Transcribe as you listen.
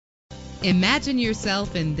Imagine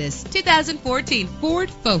yourself in this 2014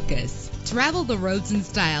 Ford Focus. Travel the roads in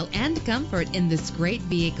style and comfort in this great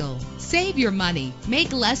vehicle. Save your money.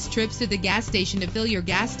 Make less trips to the gas station to fill your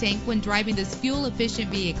gas tank when driving this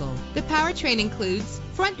fuel-efficient vehicle. The powertrain includes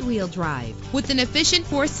front-wheel drive with an efficient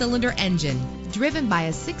 4-cylinder engine driven by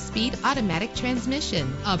a 6-speed automatic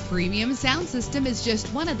transmission. A premium sound system is just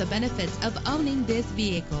one of the benefits of owning this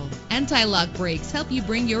vehicle. Anti-lock brakes help you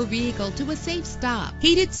bring your vehicle to a safe stop.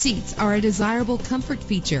 Heated seats are a desirable comfort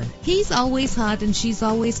feature. He's always hot and she's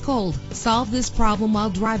always cold. Solve this problem while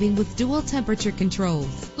driving with dual temperature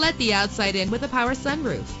controls. Let the outside in with a power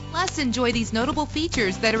sunroof. Plus, enjoy these notable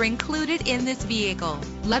features that are included in this vehicle: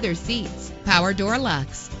 leather seats, power door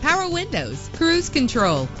locks, power windows, cruise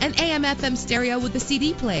control, an AM/FM stereo with a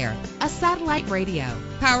CD player, a satellite radio,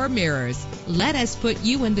 power mirrors. Let us put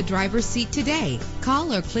you in the driver's seat today.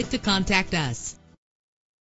 Call or click to contact us.